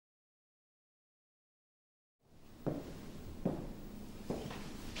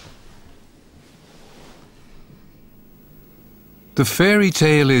The fairy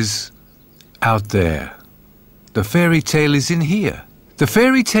tale is out there. The fairy tale is in here. The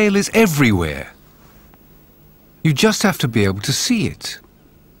fairy tale is everywhere. You just have to be able to see it.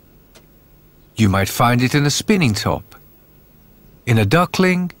 You might find it in a spinning top, in a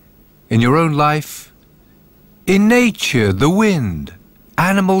duckling, in your own life, in nature, the wind,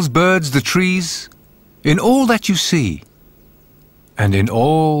 animals, birds, the trees, in all that you see, and in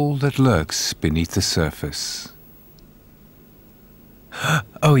all that lurks beneath the surface.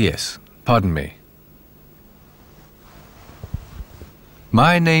 Oh yes, pardon me.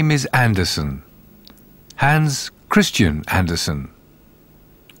 My name is Andersen, Hans Christian Andersen,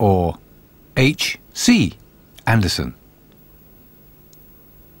 or H.C. Andersen.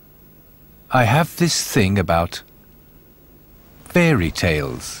 I have this thing about fairy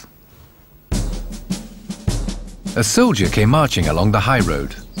tales. A soldier came marching along the high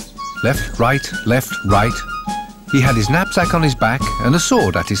road. Left, right, left, right. He had his knapsack on his back and a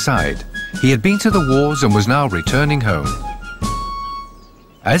sword at his side. He had been to the wars and was now returning home.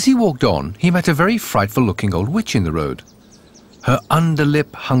 As he walked on, he met a very frightful-looking old witch in the road. Her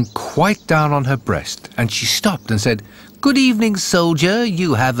underlip hung quite down on her breast, and she stopped and said, "Good evening, soldier.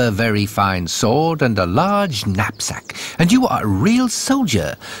 You have a very fine sword and a large knapsack, and you are a real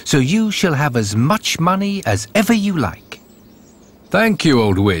soldier, so you shall have as much money as ever you like." "Thank you,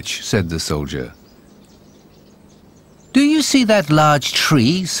 old witch," said the soldier. "Do you see that large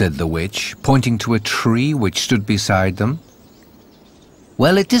tree?" said the witch, pointing to a tree which stood beside them.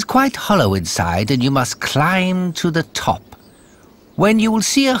 "Well, it is quite hollow inside, and you must climb to the top, when you will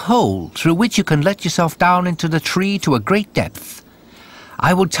see a hole through which you can let yourself down into the tree to a great depth.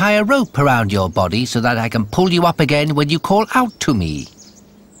 I will tie a rope around your body so that I can pull you up again when you call out to me."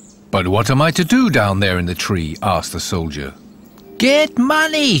 "But what am I to do down there in the tree?" asked the soldier. "Get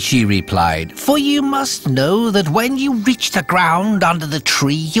money," she replied, "for you must know that when you reach the ground under the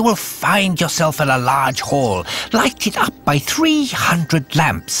tree, you will find yourself in a large hall, lighted up by 300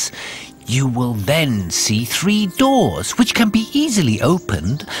 lamps. You will then see 3 doors, which can be easily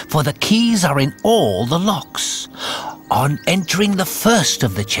opened, for the keys are in all the locks. On entering the first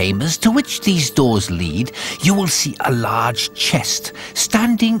of the chambers to which these doors lead, you will see a large chest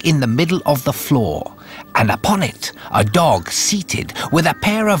standing in the middle of the floor, and upon it a dog seated with a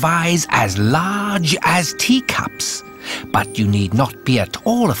pair of eyes as large as teacups. But you need not be at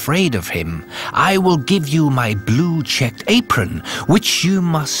all afraid of him. I will give you my blue checked apron, which you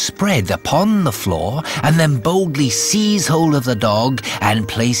must spread upon the floor, and then boldly seize hold of the dog and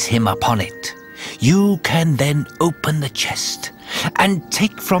place him upon it. You can then open the chest and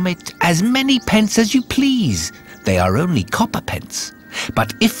take from it as many pence as you please. They are only copper pence.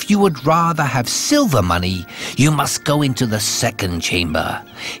 But if you would rather have silver money, you must go into the second chamber.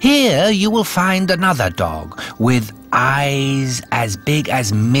 Here you will find another dog with eyes as big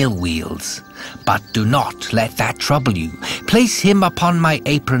as mill wheels. But do not let that trouble you. Place him upon my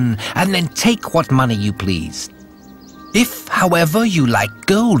apron and then take what money you please. If, however, you like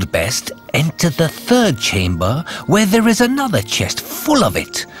gold best, enter the third chamber, where there is another chest full of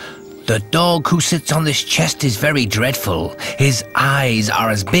it. The dog who sits on this chest is very dreadful. His eyes are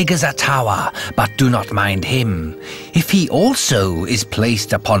as big as a tower, but do not mind him. If he also is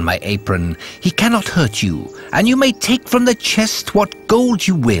placed upon my apron, he cannot hurt you, and you may take from the chest what gold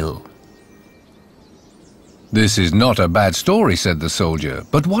you will." "This is not a bad story," said the soldier,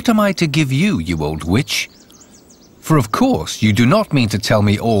 "but what am I to give you, you old witch? For of course you do not mean to tell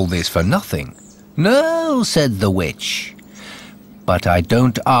me all this for nothing." "No," said the witch, "but I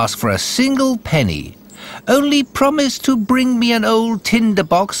don't ask for a single penny. Only promise to bring me an old tinder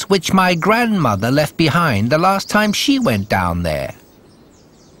box which my grandmother left behind the last time she went down there."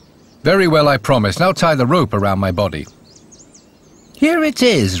 "Very well, I promise. Now tie the rope around my body." "Here it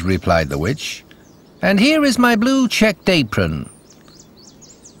is," replied the witch, "and here is my blue checked apron."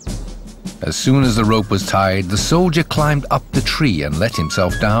 As soon as the rope was tied, the soldier climbed up the tree and let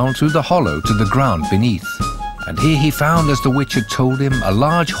himself down through the hollow to the ground beneath. And here he found, as the witch had told him, a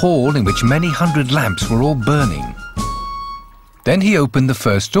large hall in which many hundred lamps were all burning. Then he opened the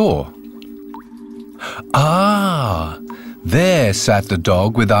first door. Ah! There sat the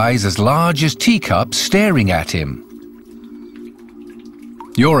dog with eyes as large as teacups staring at him.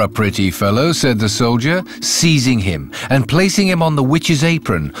 "You're a pretty fellow," said the soldier, seizing him and placing him on the witch's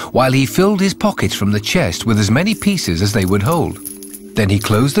apron while he filled his pockets from the chest with as many pieces as they would hold. Then he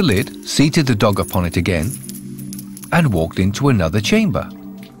closed the lid, seated the dog upon it again, and walked into another chamber.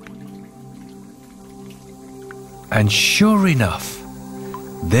 And sure enough,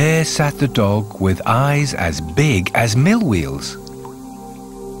 there sat the dog with eyes as big as mill wheels.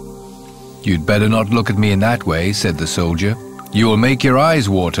 "You'd better not look at me in that way," said the soldier. You will make your eyes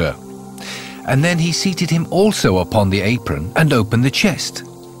water." And then he seated him also upon the apron and opened the chest.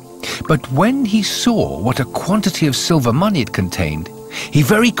 But when he saw what a quantity of silver money it contained, he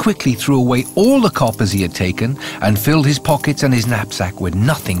very quickly threw away all the coppers he had taken and filled his pockets and his knapsack with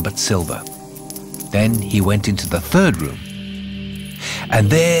nothing but silver. Then he went into the third room. And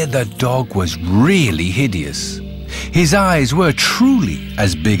there the dog was really hideous. His eyes were truly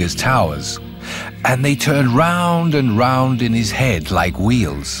as big as towers, and they turned round and round in his head like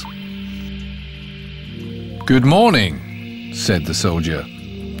wheels. "Good morning," said the soldier,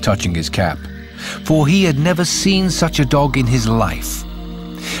 touching his cap, for he had never seen such a dog in his life.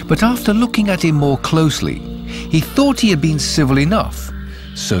 But after looking at him more closely, he thought he had been civil enough,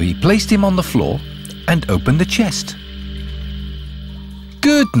 so he placed him on the floor and opened the chest.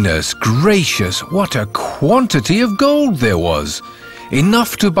 Goodness gracious, what a quantity of gold there was!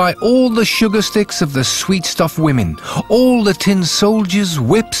 Enough to buy all the sugar sticks of the sweet-stuff women, all the tin soldiers,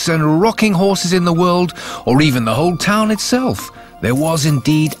 whips and rocking horses in the world, or even the whole town itself. There was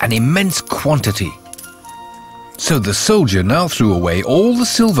indeed an immense quantity. So the soldier now threw away all the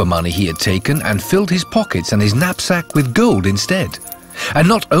silver money he had taken and filled his pockets and his knapsack with gold instead. And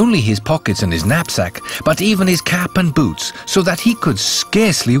not only his pockets and his knapsack, but even his cap and boots, so that he could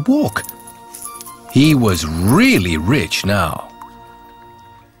scarcely walk. He was really rich now.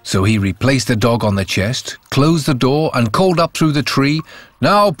 So he replaced the dog on the chest, closed the door, and called up through the tree,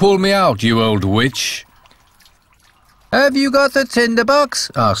 "Now pull me out, you old witch." "Have you got the tinder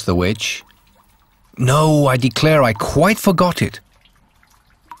box?" asked the witch. "No, I declare I quite forgot it."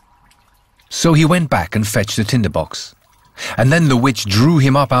 So he went back and fetched the tinder box. And then the witch drew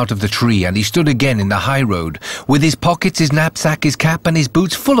him up out of the tree, and he stood again in the high road, with his pockets, his knapsack, his cap, and his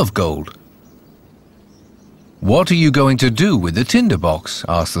boots full of gold. "What are you going to do with the tinder box?"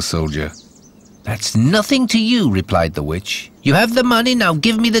 asked the soldier. "That's nothing to you," replied the witch. "You have the money, now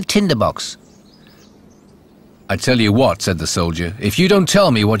give me the tinder box." "I tell you what," said the soldier, "if you don't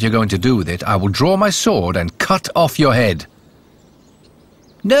tell me what you're going to do with it, I will draw my sword and cut off your head."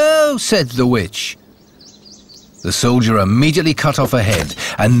 "No," said the witch. The soldier immediately cut off her head,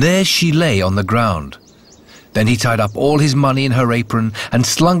 and there she lay on the ground. Then he tied up all his money in her apron and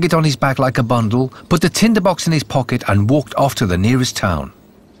slung it on his back like a bundle, put the tinder box in his pocket, and walked off to the nearest town.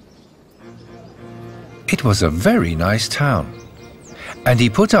 It was a very nice town, and he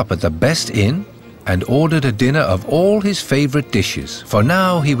put up at the best inn and ordered a dinner of all his favorite dishes, for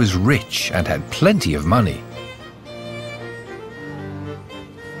now he was rich and had plenty of money.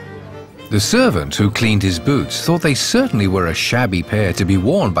 The servant who cleaned his boots thought they certainly were a shabby pair to be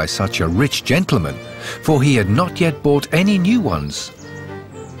worn by such a rich gentleman, for he had not yet bought any new ones.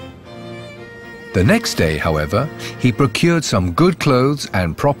 The next day, however, he procured some good clothes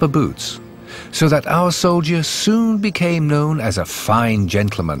and proper boots, so that our soldier soon became known as a fine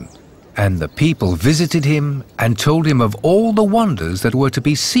gentleman, and the people visited him and told him of all the wonders that were to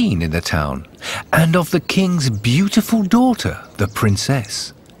be seen in the town, and of the king's beautiful daughter, the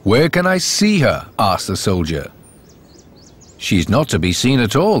princess. "Where can I see her?" asked the soldier. "She's not to be seen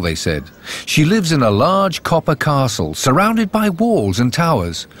at all," they said. "She lives in a large copper castle, surrounded by walls and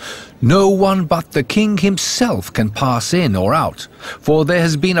towers. No one but the king himself can pass in or out, for there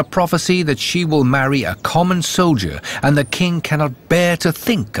has been a prophecy that she will marry a common soldier, and the king cannot bear to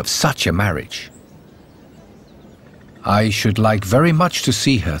think of such a marriage." I should like very much to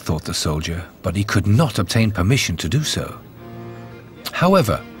see her, thought the soldier, but he could not obtain permission to do so.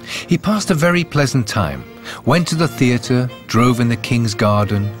 However, he passed a very pleasant time, went to the theatre, drove in the king's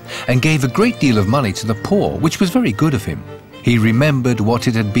garden, and gave a great deal of money to the poor, which was very good of him. He remembered what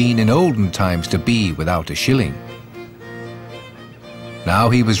it had been in olden times to be without a shilling. Now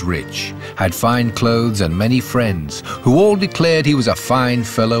he was rich, had fine clothes and many friends, who all declared he was a fine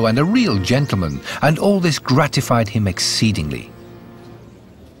fellow and a real gentleman, and all this gratified him exceedingly.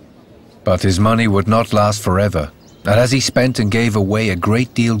 But his money would not last forever, and as he spent and gave away a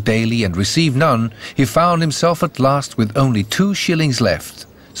great deal daily and received none, he found himself at last with only 2 shillings left,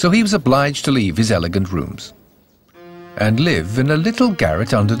 so he was obliged to leave his elegant rooms and live in a little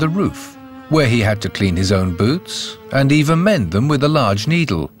garret under the roof, where he had to clean his own boots and even mend them with a large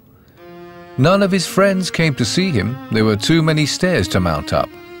needle. None of his friends came to see him. There were too many stairs to mount up.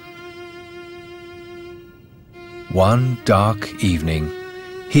 One dark evening,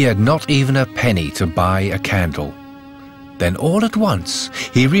 he had not even a penny to buy a candle. Then all at once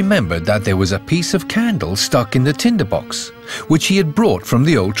he remembered that there was a piece of candle stuck in the tinder box, which he had brought from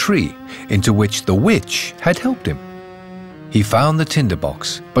the old tree, into which the witch had helped him. He found the tinder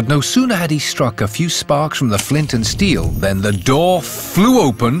box, but no sooner had he struck a few sparks from the flint and steel than the door flew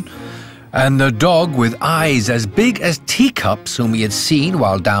open, And the dog with eyes as big as teacups, whom he had seen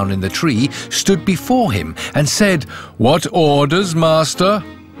while down in the tree, stood before him and said, "What orders, master?"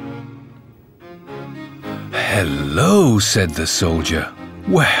 "Hello," said the soldier.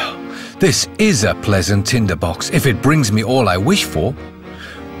 "Well, this is a pleasant tinderbox, if it brings me all I wish for."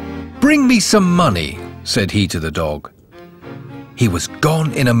 "Bring me some money," said he to the dog. He was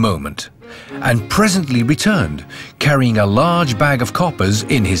gone in a moment, and presently returned, carrying a large bag of coppers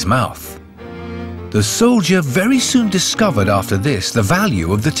in his mouth. The soldier very soon discovered after this the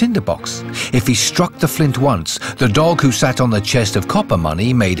value of the tinderbox. If he struck the flint once, the dog who sat on the chest of copper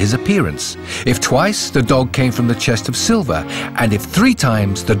money made his appearance. If twice, the dog came from the chest of silver, and if 3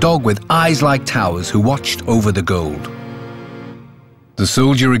 times, the dog with eyes like towers who watched over the gold. The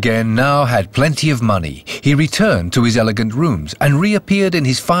soldier again now had plenty of money. He returned to his elegant rooms and reappeared in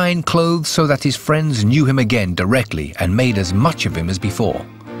his fine clothes so that his friends knew him again directly and made as much of him as before.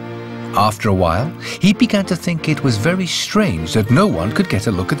 After a while, he began to think it was very strange that no one could get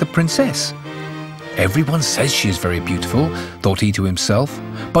a look at the princess. "Everyone says she is very beautiful," thought he to himself,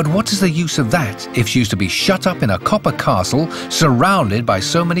 "but what is the use of that if she is to be shut up in a copper castle surrounded by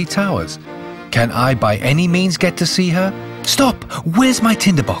so many towers? Can I by any means get to see her? Stop! Where's my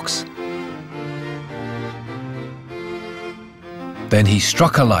tinderbox?" Then he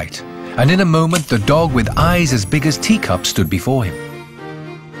struck a light, and in a moment the dog with eyes as big as teacups stood before him.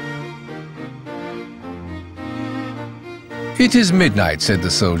 "It is midnight," said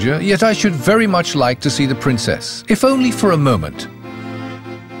the soldier, "yet I should very much like to see the princess, if only for a moment."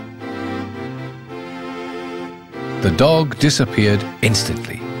 The dog disappeared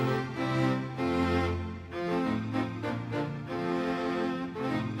instantly.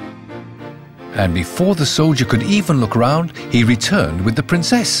 And before the soldier could even look round, he returned with the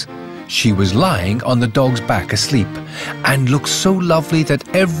princess. She was lying on the dog's back asleep, and looked so lovely that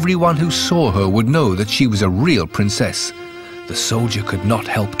everyone who saw her would know that she was a real princess. The soldier could not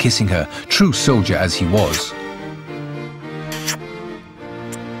help kissing her, true soldier as he was.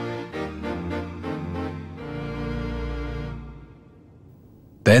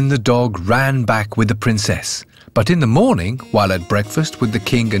 Then the dog ran back with the princess. But in the morning, while at breakfast with the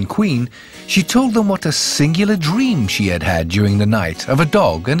king and queen, she told them what a singular dream she had had during the night of a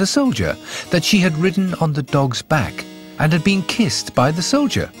dog and a soldier, that she had ridden on the dog's back and had been kissed by the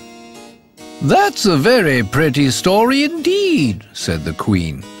soldier. "That's a very pretty story indeed," said the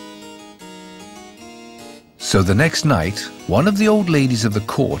queen. So the next night, one of the old ladies of the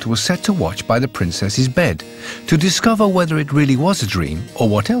court was set to watch by the princess's bed to discover whether it really was a dream or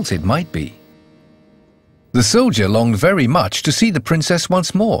what else it might be. The soldier longed very much to see the princess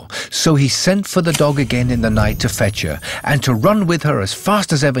once more, so he sent for the dog again in the night to fetch her and to run with her as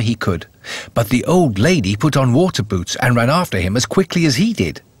fast as ever he could. But the old lady put on water boots and ran after him as quickly as he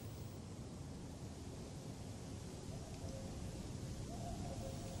did.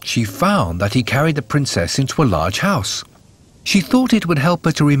 She found that he carried the princess into a large house. She thought it would help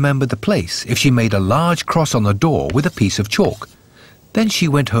her to remember the place if she made a large cross on the door with a piece of chalk. Then she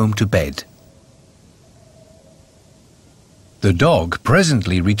went home to bed. The dog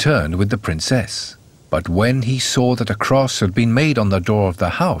presently returned with the princess, but when he saw that a cross had been made on the door of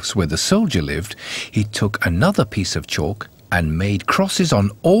the house where the soldier lived, he took another piece of chalk and made crosses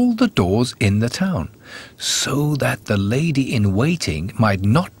on all the doors in the town, so that the lady in waiting might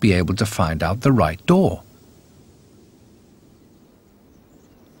not be able to find out the right door.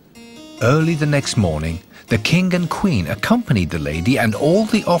 Early the next morning, the king and queen accompanied the lady and all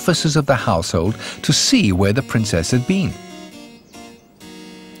the officers of the household to see where the princess had been.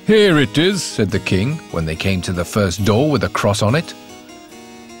 "Here it is," said the king, when they came to the first door with a cross on it.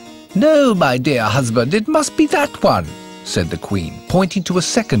 "No, my dear husband, it must be that one," said the queen, pointing to a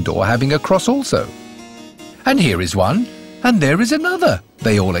second door having a cross also. "And here is one, and there is another,"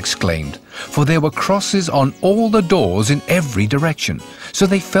 they all exclaimed, for there were crosses on all the doors in every direction, so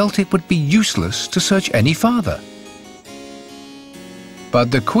they felt it would be useless to search any farther.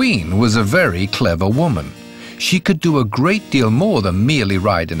 But the queen was a very clever woman. She could do a great deal more than merely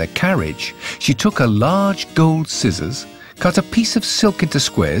ride in a carriage. She took a large gold scissors, cut a piece of silk into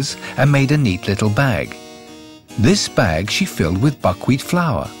squares, and made a neat little bag. This bag she filled with buckwheat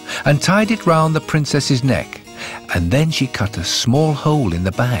flour and tied it round the princess's neck, and then she cut a small hole in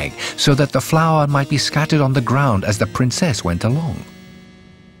the bag so that the flour might be scattered on the ground as the princess went along.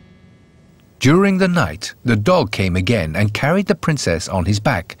 During the night, the dog came again and carried the princess on his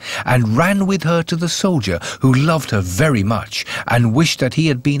back and ran with her to the soldier, who loved her very much and wished that he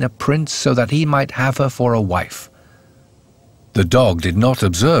had been a prince so that he might have her for a wife. The dog did not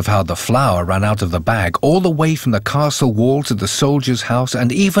observe how the flour ran out of the bag all the way from the castle wall to the soldier's house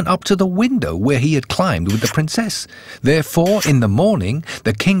and even up to the window where he had climbed with the princess. Therefore, in the morning,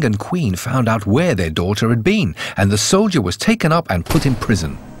 the king and queen found out where their daughter had been, and the soldier was taken up and put in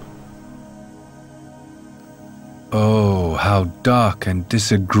prison. Oh, how dark and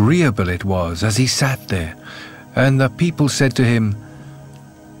disagreeable it was as he sat there, and the people said to him,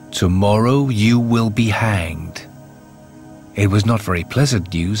 "Tomorrow you will be hanged." It was not very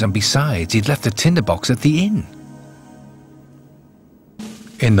pleasant news, and besides, he'd left the tinder box at the inn.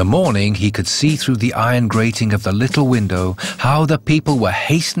 In the morning, he could see through the iron grating of the little window how the people were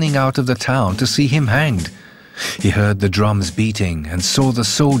hastening out of the town to see him hanged. He heard the drums beating and saw the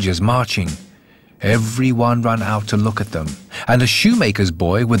soldiers marching. Everyone ran out to look at them, and a shoemaker's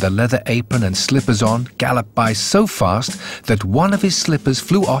boy with a leather apron and slippers on galloped by so fast that one of his slippers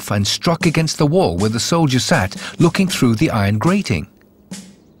flew off and struck against the wall where the soldier sat, looking through the iron grating.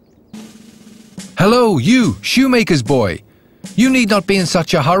 "Hello, you, shoemaker's boy! You need not be in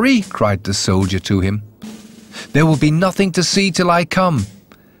such a hurry," cried the soldier to him. "There will be nothing to see till I come.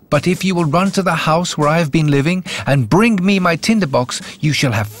 But if you will run to the house where I have been living and bring me my tinder box, you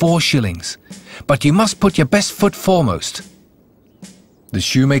shall have 4 shillings. But you must put your best foot foremost." The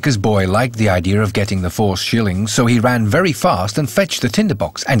shoemaker's boy liked the idea of getting the 4 shillings, so he ran very fast and fetched the tinder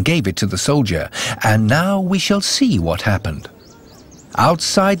box and gave it to the soldier. And now we shall see what happened.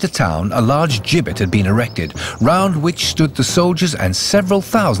 Outside the town, a large gibbet had been erected, round which stood the soldiers and several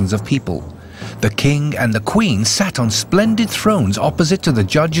thousands of people. The king and the queen sat on splendid thrones opposite to the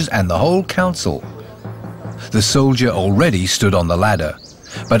judges and the whole council. The soldier already stood on the ladder,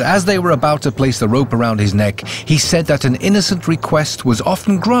 but as they were about to place the rope around his neck, he said that an innocent request was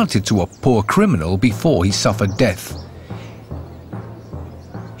often granted to a poor criminal before he suffered death.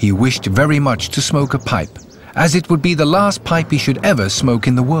 He wished very much to smoke a pipe, as it would be the last pipe he should ever smoke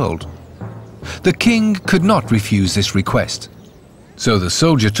in the world. The king could not refuse this request. So the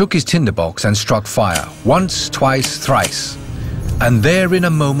soldier took his tinder box and struck fire, once, twice, thrice. And there in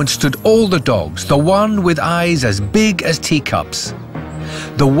a moment stood all the dogs, the one with eyes as big as teacups,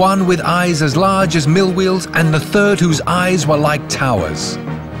 the one with eyes as large as mill wheels, and the third whose eyes were like towers.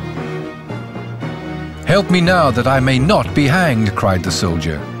 "Help me now that I may not be hanged," cried the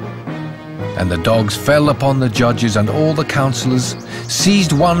soldier. And the dogs fell upon the judges and all the councillors,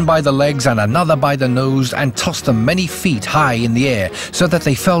 seized one by the legs and another by the nose, and tossed them many feet high in the air, so that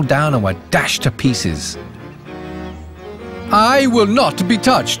they fell down and were dashed to pieces. "I will not be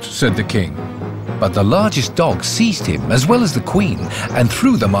touched," said the king. But the largest dog seized him, as well as the queen, and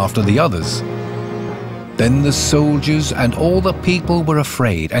threw them after the others. Then the soldiers and all the people were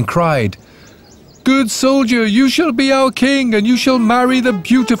afraid, and cried, "Good soldier, you shall be our king, and you shall marry the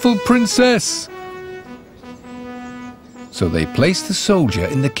beautiful princess." So they placed the soldier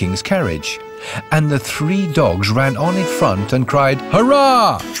in the king's carriage, and the 3 dogs ran on in front and cried,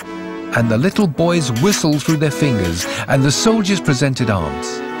 "Hurrah!" And the little boys whistled through their fingers, and the soldiers presented arms.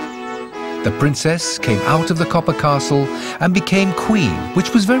 The princess came out of the copper castle and became queen,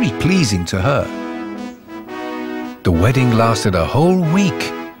 which was very pleasing to her. The wedding lasted a whole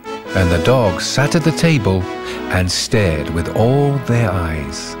week, and the dogs sat at the table and stared with all their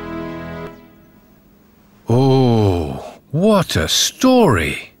eyes. Oh, what a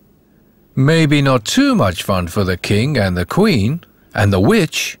story! Maybe not too much fun for the king and the queen and the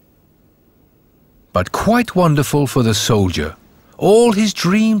witch, but quite wonderful for the soldier. All his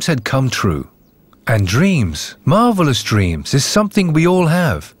dreams had come true. And dreams, marvelous dreams, is something we all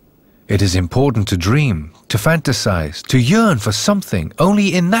have. It is important to dream, to fantasize, to yearn for something.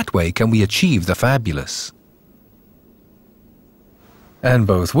 Only in that way can we achieve the fabulous. And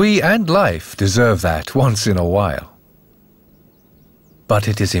both we and life deserve that once in a while. But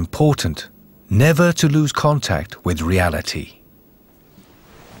it is important never to lose contact with reality.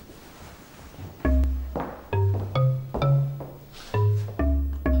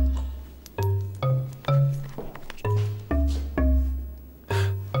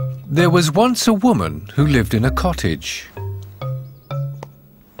 There was once a woman who lived in a cottage.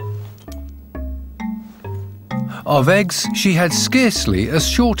 Of eggs she had scarcely a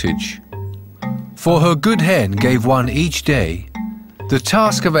shortage, for her good hen gave one each day. The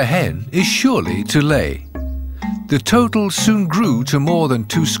task of a hen is surely to lay. The total soon grew to more than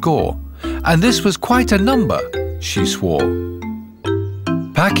 200, and this was quite a number, she swore.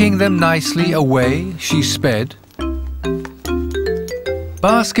 Packing them nicely away she sped,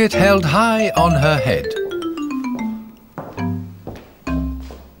 basket held high on her head.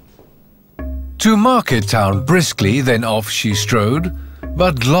 To market town briskly then off she strode,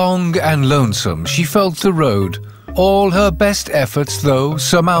 but long and lonesome she felt the road. All her best efforts, though,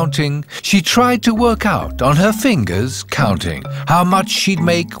 surmounting, she tried to work out on her fingers, counting how much she'd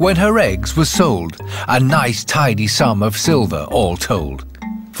make when her eggs were sold. A nice tidy sum of silver, all told.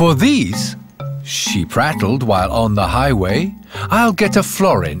 For these, she prattled while on the highway, I'll get a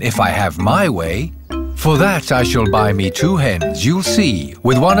florin if I have my way. For that I shall buy me 2 hens, you'll see,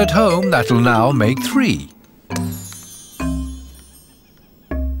 with one at home that'll now make 3.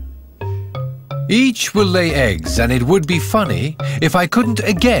 Each will lay eggs, and it would be funny if I couldn't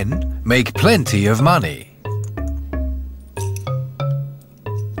again make plenty of money.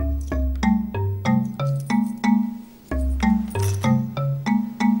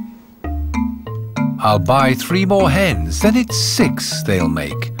 I'll buy 3 more hens, then it's 6 they'll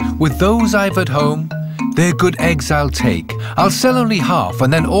make. With those I've at home, their good eggs I'll take. I'll sell only half,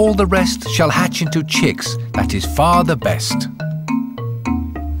 and then all the rest shall hatch into chicks. That is far the best.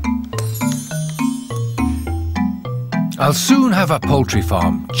 I'll soon have a poultry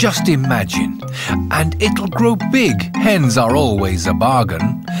farm, just imagine. And it'll grow big, hens are always a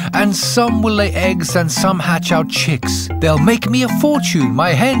bargain. And some will lay eggs and some hatch out chicks. They'll make me a fortune, my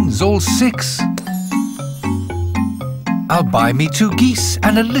hens all 6. I'll buy me 2 geese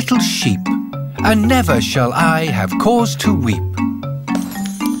and a little sheep, and never shall I have cause to weep.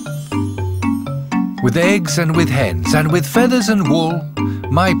 With eggs and with hens and with feathers and wool,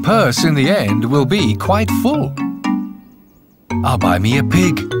 my purse in the end will be quite full. I'll buy me a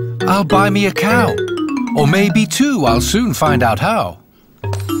pig, I'll buy me a cow, or maybe 2, I'll soon find out how.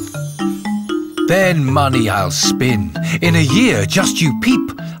 Then money I'll spin, in a year just you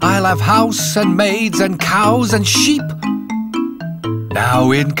peep, I'll have house and maids and cows and sheep.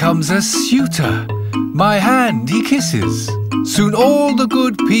 Now in comes a suitor, my hand he kisses, soon all the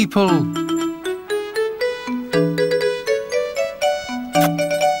good people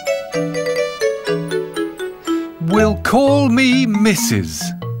will call me Mrs.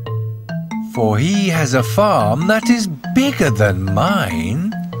 For he has a farm that is bigger than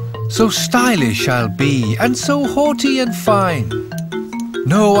mine. So stylish I'll be, and so haughty and fine.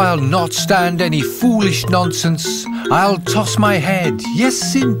 No, I'll not stand any foolish nonsense. I'll toss my head,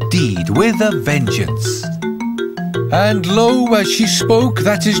 yes indeed, with a vengeance. And lo, as she spoke,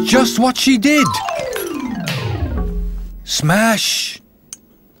 that is just what she did. Smash!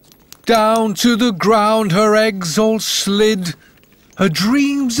 Down to the ground her eggs all slid. Her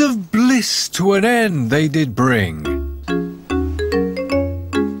dreams of bliss to an end they did bring.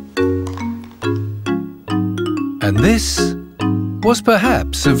 And this was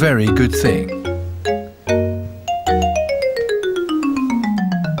perhaps a very good thing.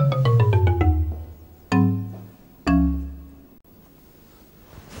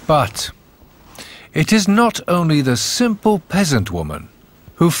 But it is not only the simple peasant woman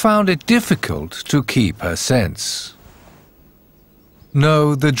who found it difficult to keep her sense.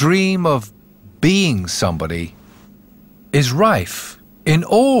 No, the dream of being somebody is rife in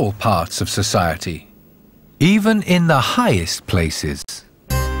all parts of society, even in the highest places.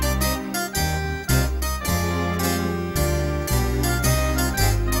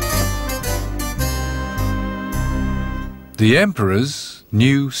 The Emperor's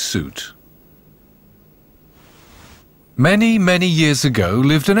New Suit. Many, many years ago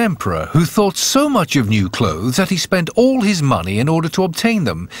lived an emperor who thought so much of new clothes that he spent all his money in order to obtain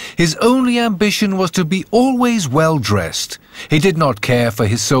them. His only ambition was to be always well dressed. He did not care for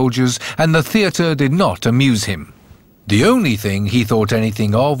his soldiers, and the theatre did not amuse him. The only thing he thought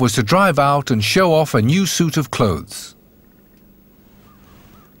anything of was to drive out and show off a new suit of clothes.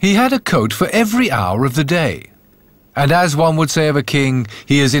 He had a coat for every hour of the day. And as one would say of a king,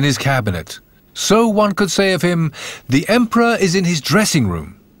 he is in his cabinet. So one could say of him, the emperor is in his dressing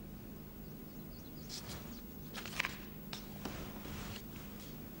room.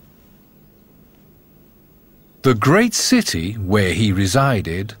 The great city where he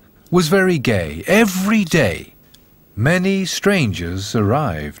resided was very gay. Every day, many strangers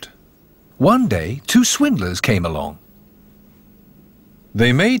arrived. One day, 2 swindlers came along.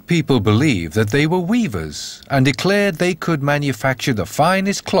 They made people believe that they were weavers and declared they could manufacture the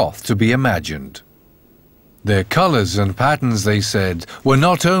finest cloth to be imagined. Their colors and patterns, they said, were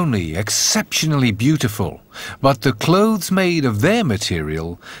not only exceptionally beautiful, but the clothes made of their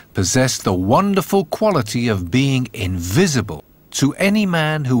material possessed the wonderful quality of being invisible to any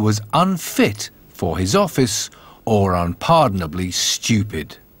man who was unfit for his office or unpardonably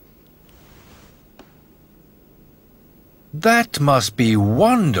stupid. That must be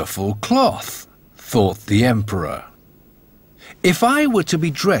wonderful cloth, thought the emperor. If I were to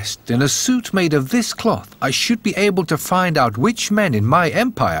be dressed in a suit made of this cloth, I should be able to find out which men in my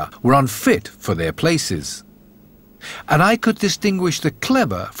empire were unfit for their places. and I could distinguish the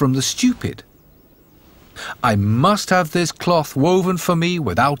clever from the stupid. I must have this cloth woven for me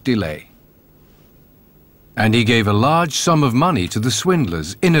without delay." And he gave a large sum of money to the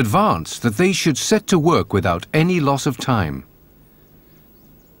swindlers in advance that they should set to work without any loss of time.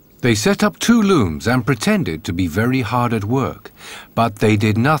 They set up 2 looms and pretended to be very hard at work, but they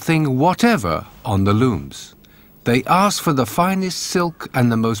did nothing whatever on the looms. They asked for the finest silk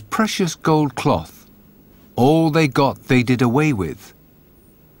and the most precious gold cloth. All they got they did away with.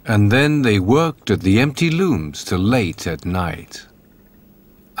 And then they worked at the empty looms till late at night.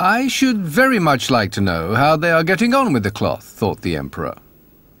 "I should very much like to know how they are getting on with the cloth," thought the emperor.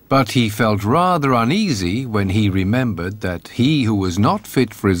 But he felt rather uneasy when he remembered that he who was not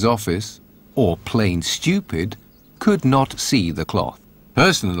fit for his office, or plain stupid, could not see the cloth.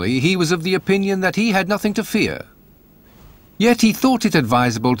 Personally, he was of the opinion that he had nothing to fear. Yet he thought it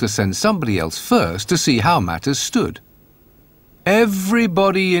advisable to send somebody else first to see how matters stood.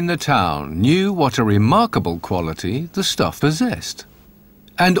 Everybody in the town knew what a remarkable quality the stuff possessed,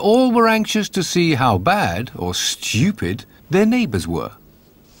 and all were anxious to see how bad or stupid their neighbours were.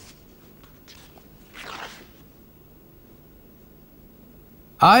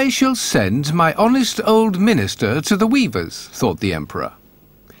 "I shall send my honest old minister to the weavers," thought the emperor.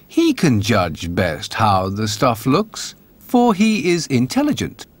 "He can judge best how the stuff looks, for he is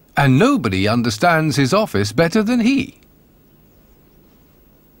intelligent, and nobody understands his office better than he."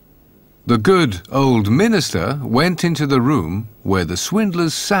 The good old minister went into the room where the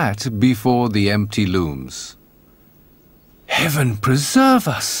swindlers sat before the empty looms. "Heaven preserve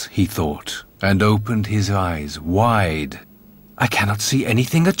us," he thought, and opened his eyes wide. "I cannot see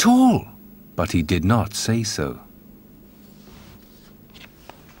anything at all." But he did not say so.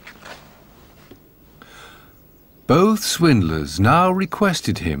 Both swindlers now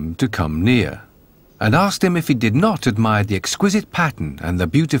requested him to come near, and asked him if he did not admire the exquisite pattern and the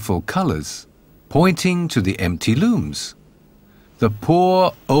beautiful colours, pointing to the empty looms. The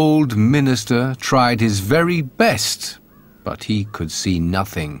poor old minister tried his very best, but he could see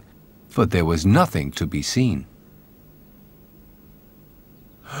nothing, for there was nothing to be seen.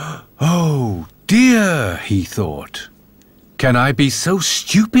 "Oh dear," he thought. "Can I be so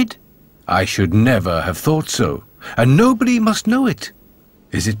stupid? I should never have thought so, and nobody must know it.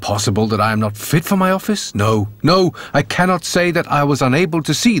 Is it possible that I am not fit for my office? No, no, I cannot say that I was unable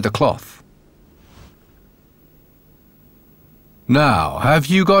to see the cloth." "Now, have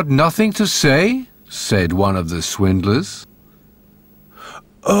you got nothing to say?" said one of the swindlers.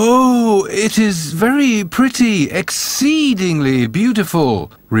 "Oh, it is very pretty, exceedingly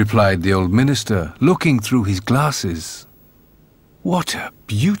beautiful," replied the old minister, looking through his glasses. "What a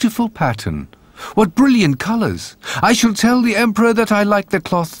beautiful pattern! What brilliant colours! I shall tell the emperor that I like the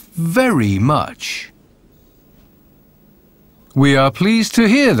cloth very much." "We are pleased to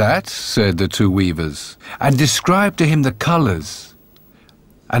hear that," said the 2 weavers, and described to him the colours,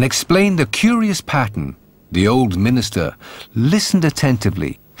 and explained the curious pattern. The old minister listened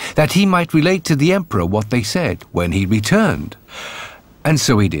attentively, that he might relate to the emperor what they said when he returned, and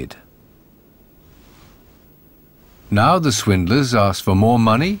so he did. Now the swindlers asked for more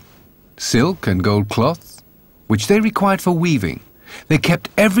money, silk and gold cloth, which they required for weaving. They kept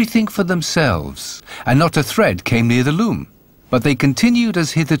everything for themselves, and not a thread came near the loom, but they continued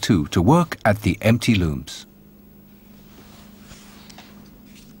as hitherto to work at the empty looms.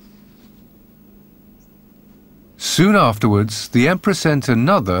 Soon afterwards, the emperor sent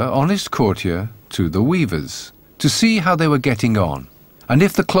another honest courtier to the weavers to see how they were getting on, and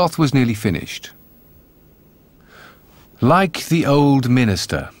if the cloth was nearly finished. Like the old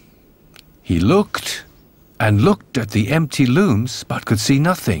minister, he looked and looked at the empty looms, but could see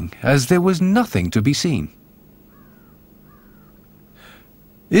nothing, as there was nothing to be seen.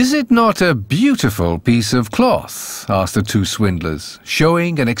 "Is it not a beautiful piece of cloth?" asked the 2 swindlers,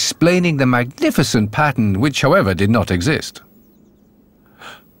 showing and explaining the magnificent pattern, which, however, did not exist.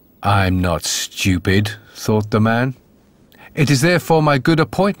 "I'm not stupid," thought the man. "It is therefore my good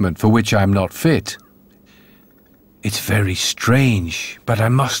appointment for which I am not fit. It's very strange, but I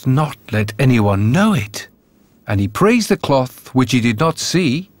must not let anyone know it." And he praised the cloth which he did not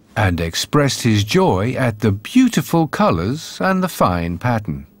see, and expressed his joy at the beautiful colours and the fine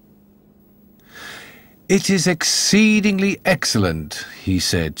pattern. "It is exceedingly excellent," he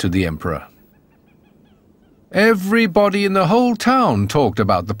said to the emperor. Everybody in the whole town talked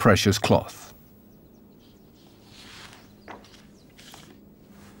about the precious cloth.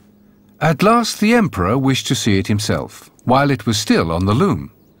 At last the emperor wished to see it himself, while it was still on the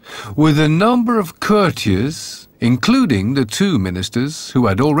loom. With a number of courtiers, including the 2 ministers who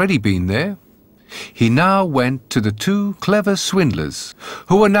had already been there, He now went to the two clever swindlers,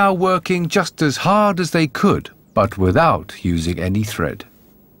 who were now working just as hard as they could, but without using any thread.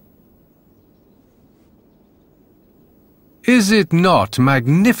 "Is it not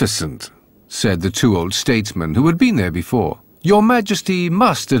magnificent?" said the two old statesmen who had been there before. "Your Majesty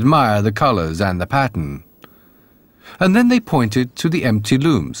must admire the colours and the pattern." And then they pointed to the empty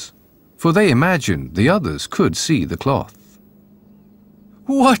looms, for they imagined the others could see the cloth.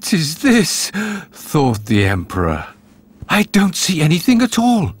 "What is this?" thought the Emperor. "I don't see anything at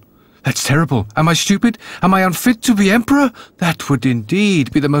all. That's terrible. Am I stupid? Am I unfit to be Emperor? That would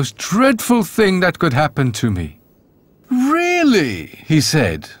indeed be the most dreadful thing that could happen to me." "Really?" he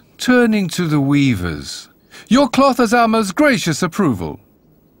said, turning to the weavers. "Your cloth has our most gracious approval."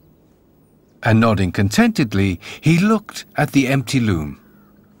 And nodding contentedly, he looked at the empty loom,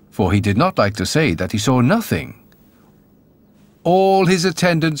 for he did not like to say that he saw nothing. All his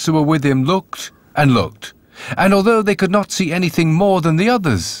attendants who were with him looked, and although they could not see anything more than the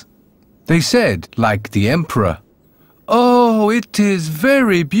others, they said, like the Emperor, "Oh, it is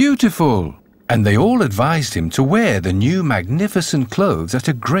very beautiful," and they all advised him to wear the new magnificent clothes at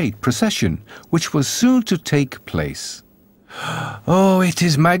a great procession, which was soon to take place. "Oh, it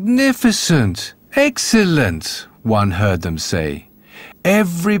is magnificent! Excellent!" one heard them say.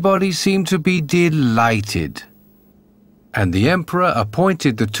 Everybody seemed to be delighted. And the Emperor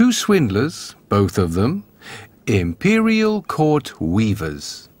appointed the two swindlers, both of them, Imperial Court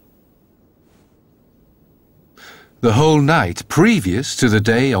weavers. The whole night previous to the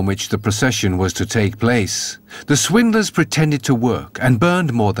day on which the procession was to take place, the swindlers pretended to work and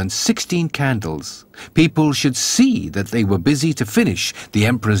burned more than 16 candles. People should see that they were busy to finish the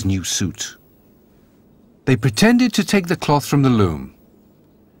Emperor's new suit. They pretended to take the cloth from the loom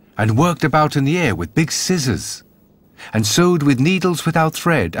and worked about in the air with big scissors and sewed with needles without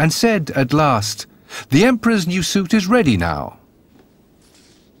thread and said at last, "The Emperor's new suit is ready now."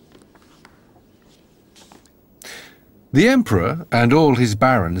 The Emperor and all his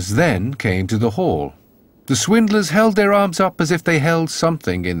barons then came to the hall. The swindlers held their arms up as if they held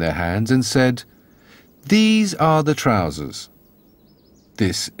something in their hands and said, "These are the trousers.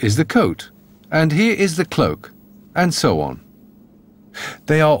 This is the coat, and here is the cloak," and so on.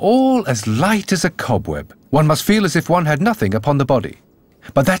 "They are all as light as a cobweb. One must feel as if one had nothing upon the body.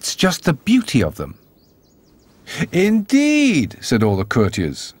 But that's just the beauty of them." "Indeed," said all the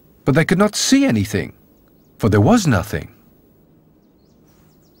courtiers, but they could not see anything, for there was nothing.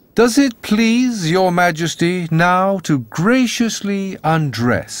 "Does it please your Majesty now to graciously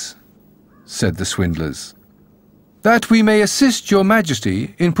undress," said the swindlers, "that we may assist your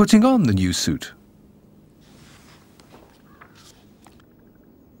Majesty in putting on the new suit?"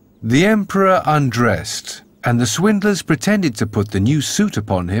 The Emperor undressed, and the swindlers pretended to put the new suit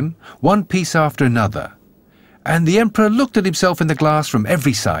upon him, one piece after another, and the Emperor looked at himself in the glass from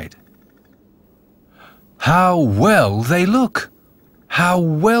every side. "How well they look! How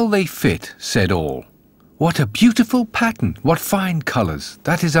well they fit," said all. "What a beautiful pattern! What fine colours!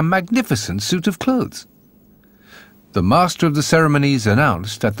 That is a magnificent suit of clothes." The master of the ceremonies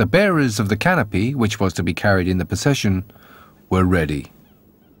announced that the bearers of the canopy, which was to be carried in the procession, were ready.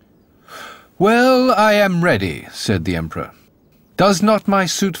 "Well, I am ready," said the Emperor. "Does not my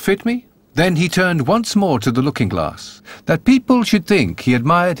suit fit me?" Then he turned once more to the looking-glass, that people should think he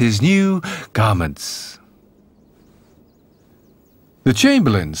admired his new garments. The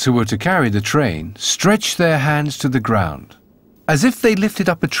chamberlains who were to carry the train stretched their hands to the ground, as if they lifted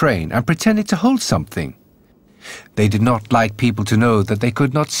up a train and pretended to hold something. They did not like people to know that they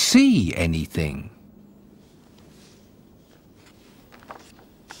could not see anything.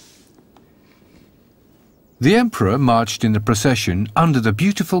 The Emperor marched in the procession under the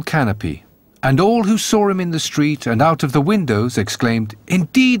beautiful canopy, and all who saw him in the street and out of the windows exclaimed,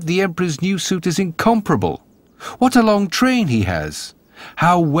 "Indeed, the Emperor's new suit is incomparable! What a long train he has!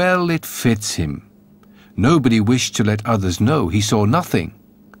 How well it fits him!" Nobody wished to let others know he saw nothing,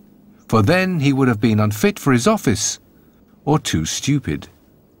 for then he would have been unfit for his office, or too stupid.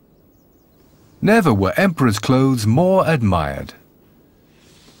 Never were Emperor's clothes more admired.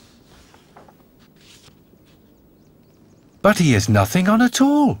 "But he has nothing on at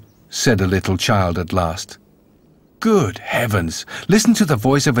all," said a little child at last. "Good heavens! Listen to the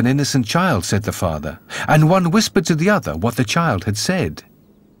voice of an innocent child," said the father, and one whispered to the other what the child had said.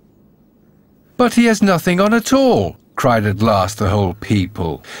 "But he has nothing on at all," cried at last the whole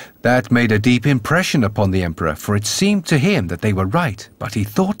people. That made a deep impression upon the Emperor, for it seemed to him that they were right, but he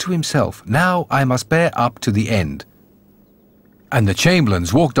thought to himself, "Now I must bear up to the end." And the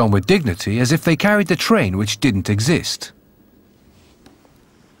chamberlains walked on with dignity as if they carried the train which didn't exist.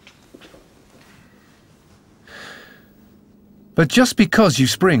 But just because you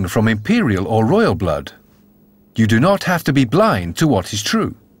spring from imperial or royal blood, you do not have to be blind to what is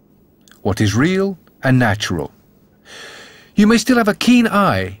true, what is real and natural. You may still have a keen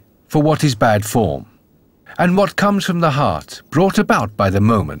eye for what is bad form, and what comes from the heart, brought about by the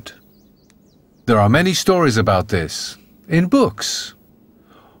moment. There are many stories about this, in books,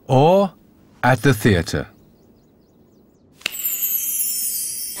 or at the theatre.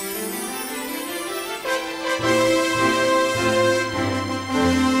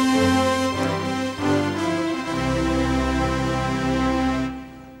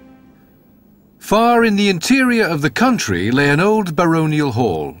 Far in the interior of the country lay an old baronial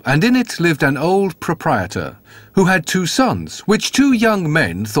hall, and in it lived an old proprietor, who had 2 sons, which 2 young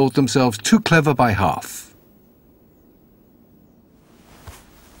men thought themselves too clever by half.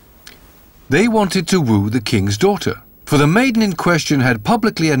 They wanted to woo the king's daughter, for the maiden in question had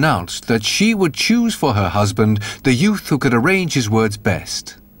publicly announced that she would choose for her husband the youth who could arrange his words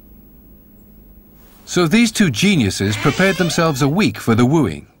best. So these 2 geniuses prepared themselves a week for the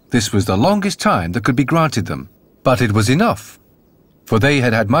wooing. This was the longest time that could be granted them, but it was enough, for they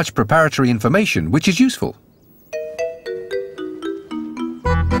had had much preparatory information, which is useful.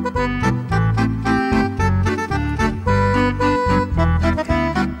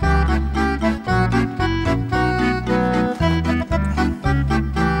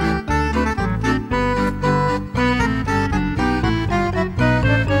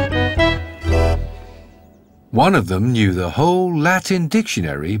 One of them knew the whole Latin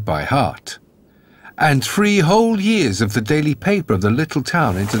dictionary by heart, and 3 whole years of the daily paper of the little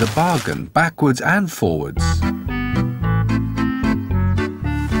town into the bargain, backwards and forwards.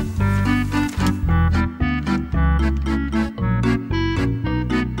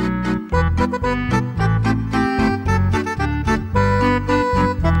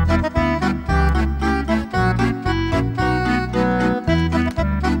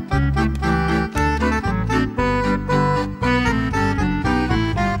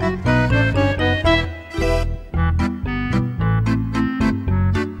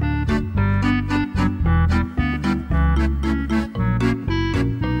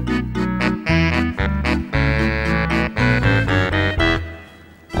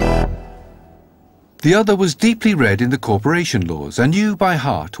 The other was deeply read in the corporation laws and knew by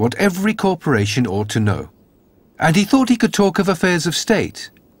heart what every corporation ought to know. And he thought he could talk of affairs of state.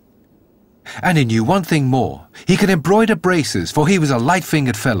 And he knew one thing more. He could embroider braces, for he was a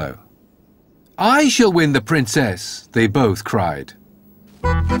light-fingered fellow. "I shall win the princess," they both cried.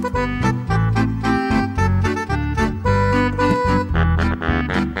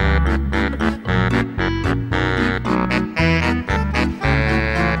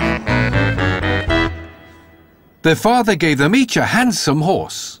 Their father gave them each a handsome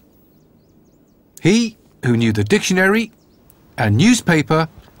horse. He, who knew the dictionary and newspaper,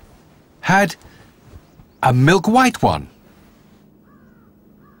 had a milk-white one.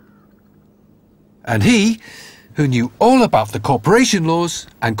 And he, who knew all about the corporation laws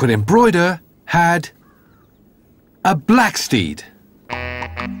and could embroider, had a black steed.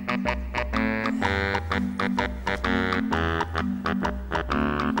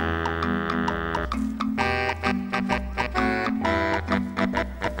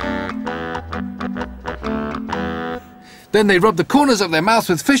 Then they rubbed the corners of their mouths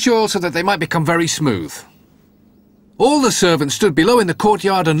with fish oil so that they might become very smooth. All the servants stood below in the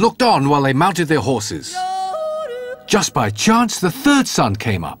courtyard and looked on while they mounted their horses. Just by chance, the 3rd son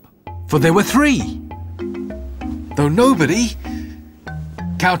came up, for there were 3. Though nobody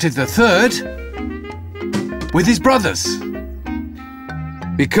counted the 3rd with his brothers,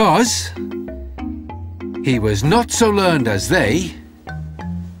 because he was not so learned as they,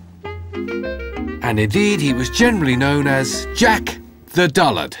 and indeed he was generally known as Jack the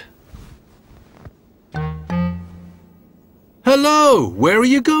Dullard. "Hello, where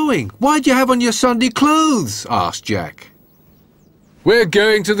are you going? Why do you have on your Sunday clothes?" asked Jack. "We're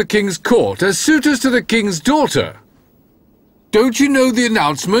going to the king's court as suitors to the king's daughter. Don't you know the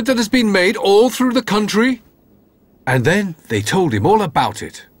announcement that has been made all through the country?" And then they told him all about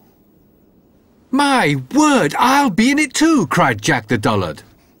it. "My word, I'll be in it too," cried Jack the Dullard.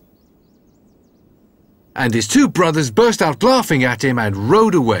 And his 2 brothers burst out laughing at him and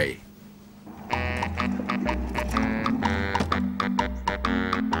rode away.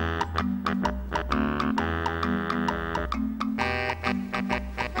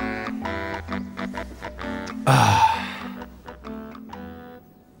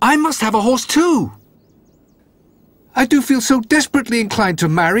 I must have a horse too. I do feel so desperately inclined to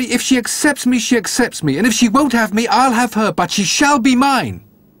marry. If she accepts me, she accepts me. And if she won't have me, I'll have her, but she shall be mine.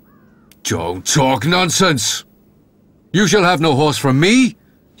 "Don't talk nonsense. You shall have no horse from me.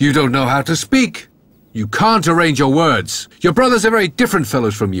 You don't know how to speak. You can't arrange your words. Your brothers are very different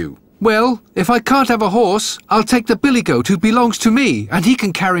fellows from you. Well, if I can't have a horse, I'll take the billy goat who belongs to me, and he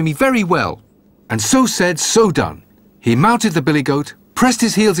can carry me very well. And so said, so done. He mounted the billy goat, pressed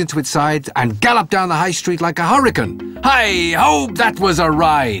his heels into its sides, and galloped down the high street like a hurricane. Hi-ho, that was a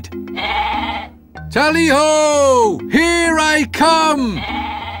ride! Tally-ho! Here I come!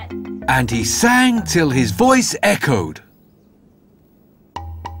 And he sang till his voice echoed.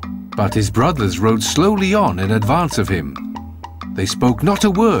 But his brothers rode slowly on in advance of him. They spoke not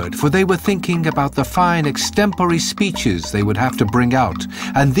a word, for they were thinking about the fine extempore speeches they would have to bring out,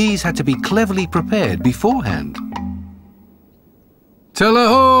 and these had to be cleverly prepared beforehand.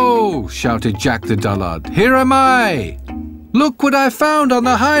 "Tell-a-ho!" shouted Jack the Dullard. "Here am I! Look what I found on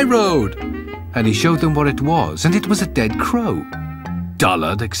the high road!" And he showed them what it was, and it was a dead crow.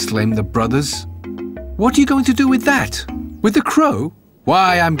 "Dullard!" exclaimed the brothers. "What are you going to do with that? With the crow?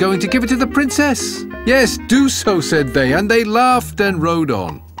 Why, I'm going to give it to the princess." "Yes, do so," said they, and they laughed and rode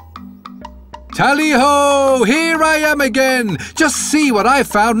on. "Tally-ho! Here I am again! Just see what I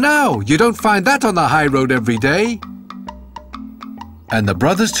found now! You don't find that on the high road every day." And the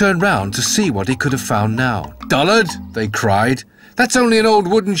brothers turned round to see what he could have found now. "Dullard!" they cried. "That's only an old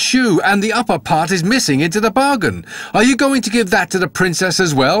wooden shoe, and the upper part is missing into the bargain. Are you going to give that to the princess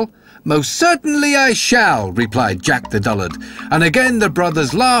as well?" "Most certainly I shall," replied Jack the Dullard, and again the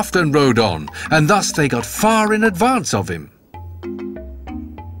brothers laughed and rode on, and thus they got far in advance of him.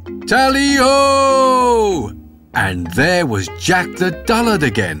 Tally-ho! And there was Jack the Dullard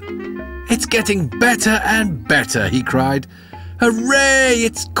again. "It's getting better and better," he cried. "Hooray!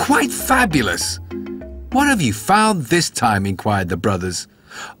 It's quite fabulous." "What have you found this time?" inquired the brothers.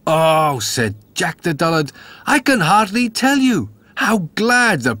 "Oh," said Jack the Dullard, "I can hardly tell you. How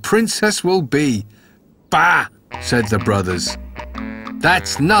glad the princess will be." "Bah!" said the brothers.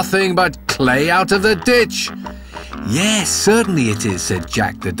 "That's nothing but clay out of the ditch." "Yes, certainly it is," said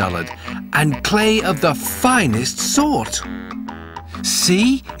Jack the Dullard, "and clay of the finest sort.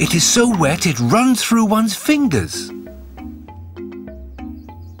 See, it is so wet it runs through one's fingers."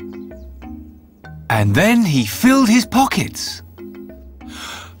 And then he filled his pockets.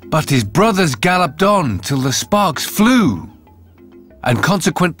 But his brothers galloped on till the sparks flew, and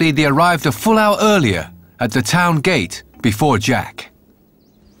consequently they arrived a full hour earlier at the town gate before Jack.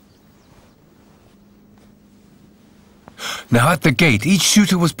 Now at the gate each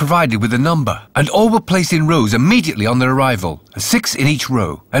suitor was provided with a number, and all were placed in rows immediately on their arrival, 6 in each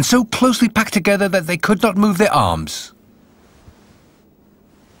row, and so closely packed together that they could not move their arms.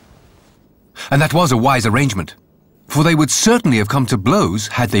 And that was a wise arrangement, for they would certainly have come to blows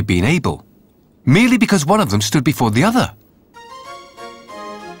had they been able, merely because one of them stood before the other.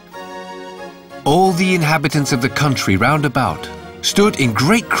 All the inhabitants of the country round about stood in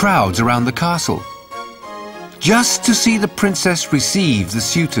great crowds around the castle, just to see the princess receive the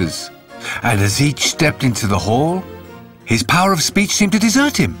suitors. And as each stepped into the hall, his power of speech seemed to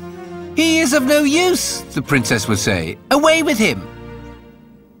desert him. "He is of no use," the princess would say. "Away with him."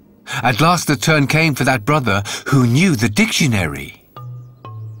 At last the turn came for that brother who knew the dictionary.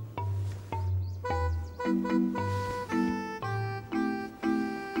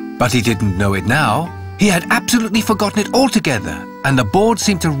 But he didn't know it now. He had absolutely forgotten it altogether, and the board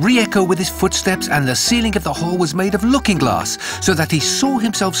seemed to re-echo with his footsteps, and the ceiling of the hall was made of looking-glass, so that he saw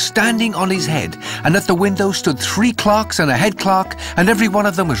himself standing on his head, and at the window stood 3 clerks and a head clerk, and every one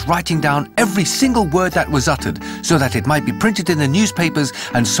of them was writing down every single word that was uttered, so that it might be printed in the newspapers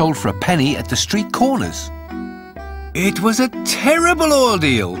and sold for a penny at the street corners. It was a terrible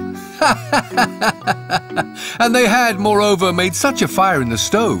ordeal. And they had, moreover, made such a fire in the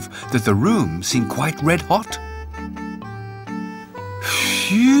stove that the room seemed quite red hot.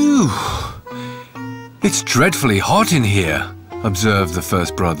 "Phew! It's dreadfully hot in here," observed the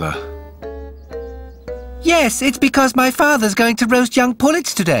first brother. "Yes, it's because my father's going to roast young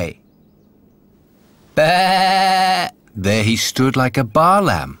pullets today." Bah! There he stood like a bar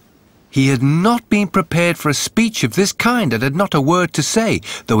lamb. He had not been prepared for a speech of this kind and had not a word to say,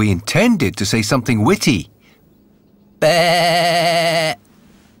 though he intended to say something witty. Bah!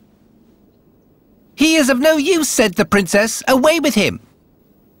 "He is of no use," said the princess. "Away with him."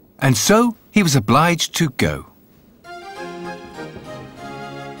 And so he was obliged to go.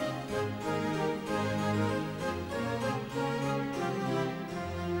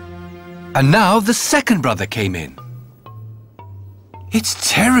 And now the second brother came in. "It's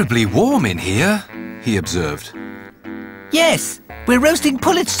terribly warm in here," he observed. "Yes, we're roasting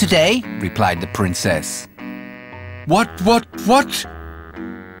pullets today," replied the princess. What?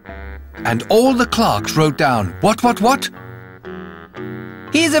 And all the clerks wrote down, what?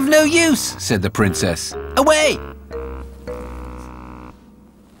 "He is of no use," said the princess. "Away!"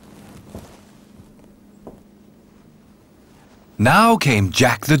 Now came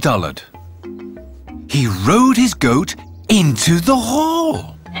Jack the Dullard. He rode his goat into the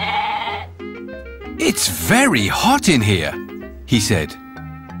hall. "It's very hot in here," he said.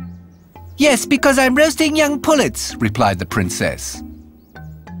 "Yes, because I'm roasting young pullets," replied the princess.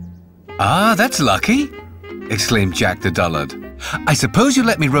 "Ah, that's lucky," exclaimed Jack the Dullard. "I suppose you'll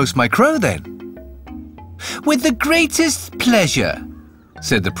let me roast my crow then?" "With the greatest pleasure,"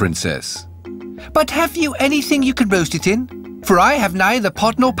 said the princess. "But have you anything you can roast it in? For I have neither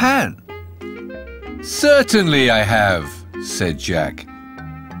pot nor pan." "Certainly I have," said Jack.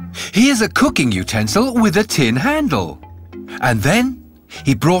 "Here's a cooking utensil with a tin handle." And then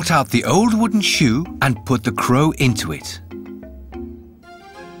he brought out the old wooden shoe and put the crow into it.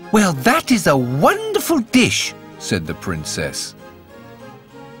 "Well, that is a wonderful dish," said the princess.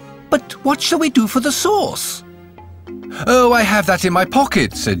 "But what shall we do for the sauce?" "Oh, I have that in my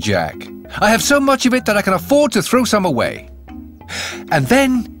pocket," said Jack. "I have so much of it that I can afford to throw some away." And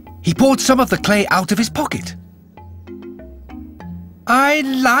then he poured some of the clay out of his pocket. "I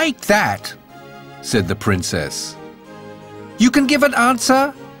like that," said the princess. "You can give an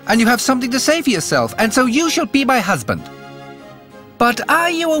answer, and you have something to say for yourself, and so you shall be my husband. But are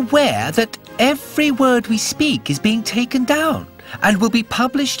you aware that every word we speak is being taken down and will be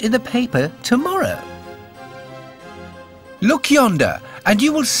published in the paper tomorrow? Look yonder, and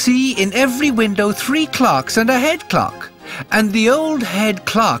you will see in every window 3 clerks and a head clerk. And the old head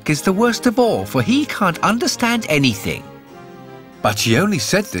clerk is the worst of all, for he can't understand anything." But she only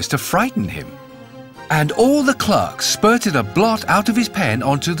said this to frighten him. And all the clerks spurted a blot out of his pen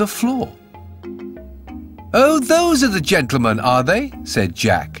onto the floor. "Oh, those are the gentlemen, are they?" said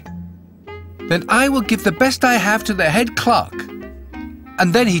Jack. "Then I will give the best I have to the head clerk."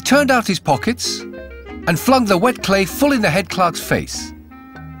 And then he turned out his pockets and flung the wet clay full in the head clerk's face.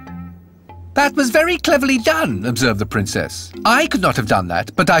 "That was very cleverly done," observed the princess. "I could not have done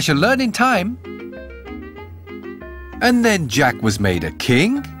that, but I shall learn in time." And then Jack was made a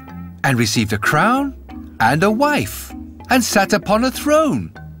king and received a crown and a wife and sat upon a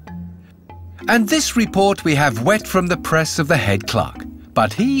throne. And this report we have wet from the press of the head clerk,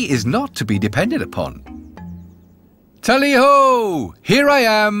 but he is not to be depended upon. Tally-ho! Here I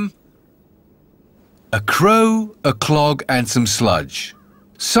am! A crow, a clog and some sludge.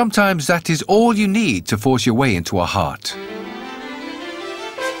 Sometimes that is all you need to force your way into a heart.